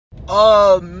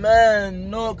Oh man,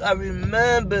 Nook, I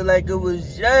remember like it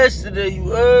was yesterday, you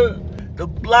heard? The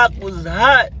block was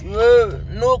hot, you heard?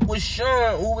 Nook was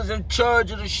showing who was in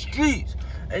charge of the streets.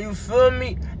 And you feel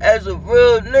me? As a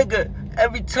real nigga,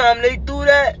 every time they do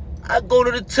that, I go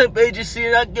to the temp agency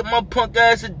and I get my punk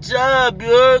ass a job, you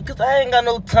heard? Cause I ain't got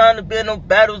no time to be in no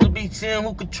battles to be seeing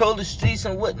who control the streets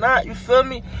and whatnot, you feel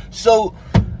me? So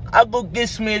I go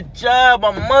get me a job.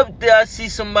 I'm up there. I see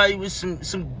somebody with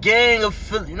some gang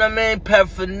of, you know what I mean,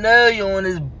 paraphernalia on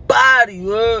his body, you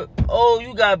heard? Oh,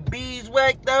 you got bees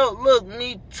whacked out? Look,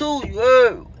 me too, you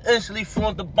heard? Instantly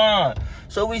formed the bond.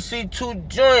 So we see two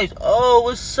joints. Oh,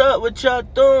 what's up? What y'all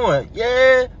doing?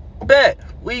 Yeah, bet.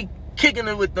 We kicking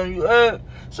it with them, you heard?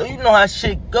 So you know how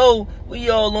shit go. We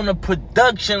all on the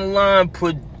production line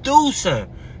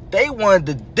producing. They wanted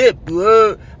to dip, you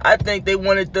heard? I think they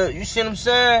wanted to, you see what I'm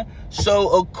saying?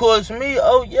 So, of course, me,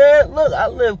 oh, yeah, look, I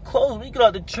live close. We get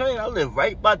out the train. I live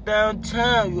right by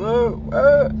downtown, you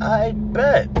heard? I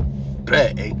bet.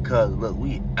 Bet, hey, cuz, look,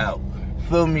 we out.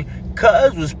 Feel me?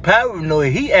 Cuz was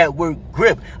paranoid. He at work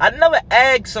grip. I never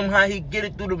asked him how he get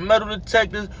it through the metal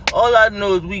detectors. All I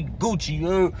know is we Gucci, you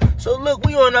heard? So look,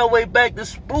 we on our way back to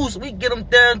Spruce. We get him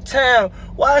downtown.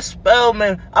 Why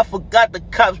Spellman? I forgot the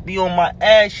cops be on my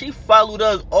ass. She followed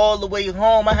us all the way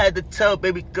home. I had to tell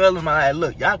baby girl in my eye,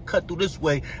 look, y'all cut through this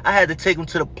way. I had to take him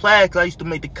to the plaque. I used to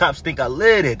make the cops think I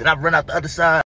lived it. Then I run out the other side.